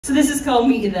So this is called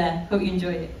Meet You There. Hope you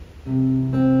enjoyed it.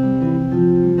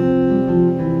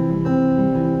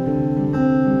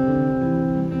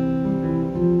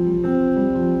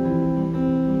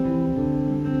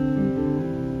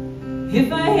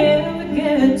 If I ever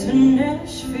get to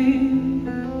Nashville,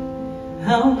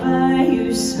 I'll buy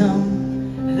you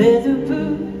some leather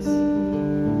boots.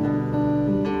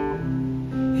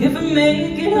 If I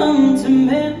make it home to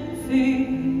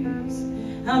Memphis,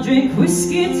 I'll drink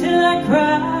whiskey till I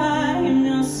cry, and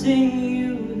I'll sing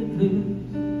you the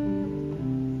blues.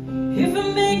 If I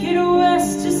make it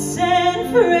west to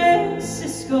San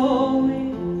Francisco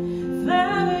with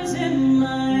flowers in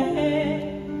my hair,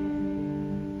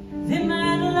 they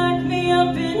might lock me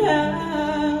up in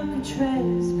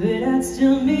Alcatraz, but I'd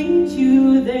still meet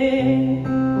you there.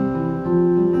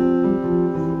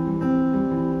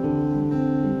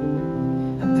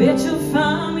 I bet you'll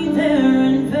find me there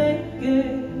in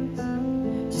Vegas,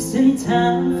 just in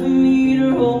time for me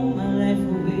to roll my life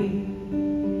away.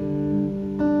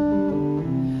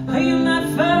 Or you might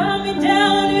find me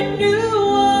down in New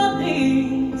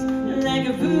Orleans, like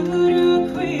a voodoo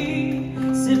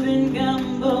queen, sipping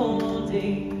gumbo all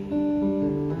day.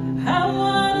 I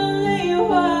wanna lay a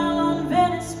while on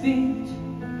Venice Beach,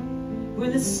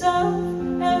 with a soft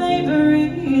LA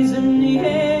breeze in the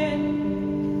air.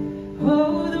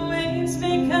 Oh, the waves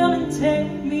may come and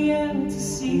take me out to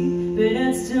sea, but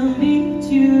I'd still meet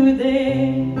you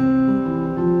there.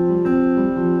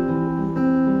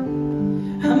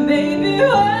 I'm maybe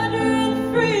wandering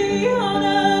free on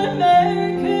an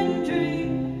American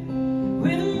dream,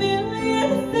 with a million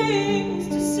things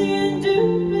to see and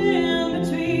do, but in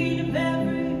between of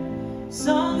every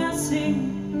song I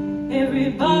sing, every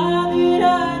bar that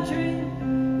I dream,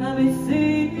 I'll be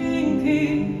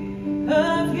thinking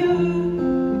of you.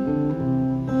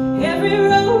 Every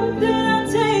road that I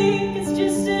take is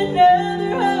just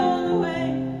another road away,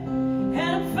 and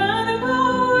I'm finding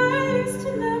more ways to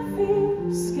not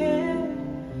feel scared,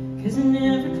 'cause in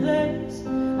every place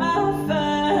I'll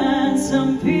find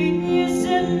some peace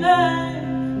of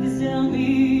mind, 'cause I'll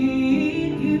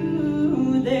meet you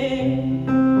there.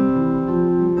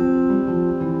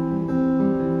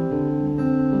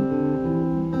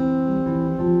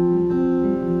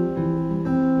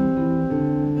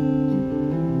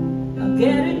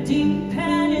 Get a deep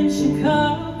pan in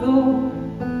Chicago,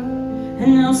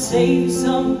 and I'll save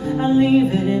some, I'll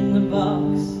leave it in the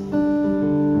box.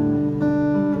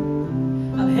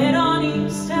 I'll head on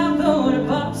east, I'll go to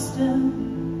Boston,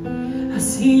 I'll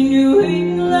see New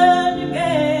England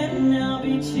again, and I'll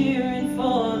be cheering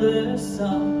for the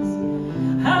Sox.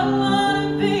 I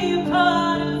wanna be a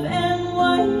part of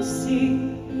NYC,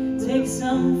 take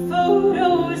some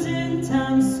photos in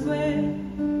Times Square.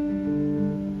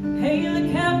 Hey,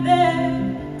 look out there,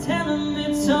 tell them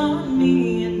it's on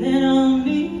me, and then I'll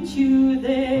meet you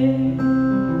there.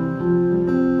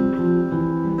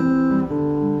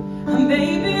 I'm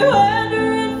baby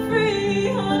wandering free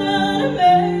on an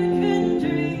American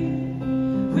dream,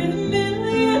 with a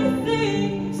million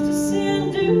things to see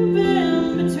and do, but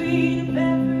in between of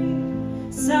every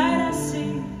sight I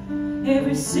see,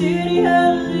 every city I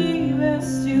leave, I'll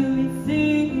still be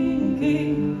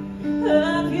thinking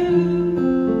of you.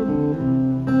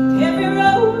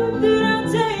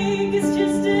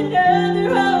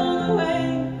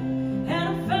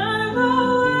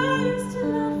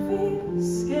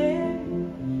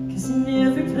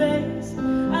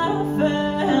 I'll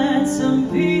find some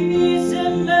peace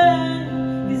of mind,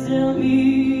 'cause I'll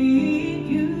meet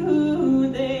you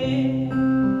there.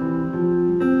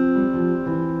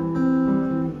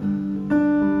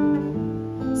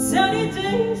 Sunny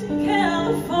days in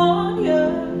California,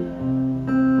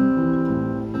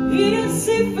 eating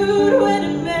seafood when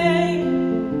it may.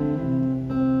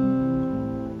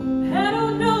 I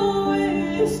don't know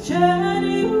where it's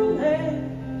Johnny away,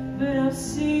 but I'll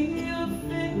see your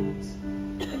face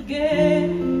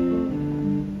again.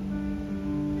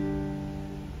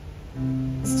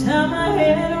 It's time I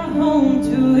head on home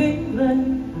to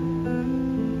England.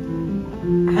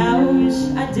 I wish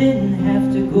I didn't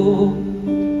have to go,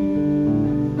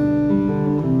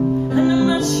 and I'm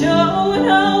not sure when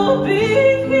I'll be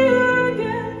here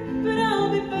again, but I'll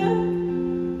be back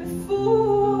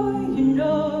before you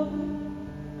know,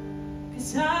 'cause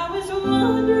I was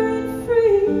wandering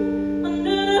free on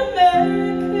an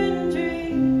American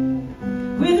dream,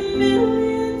 with a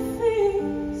million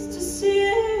things to see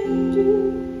and do,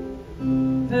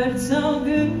 but it's all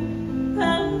good,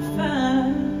 I'm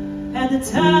fine, at the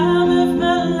time of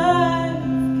my life,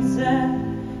 'cause I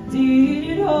did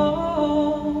it all.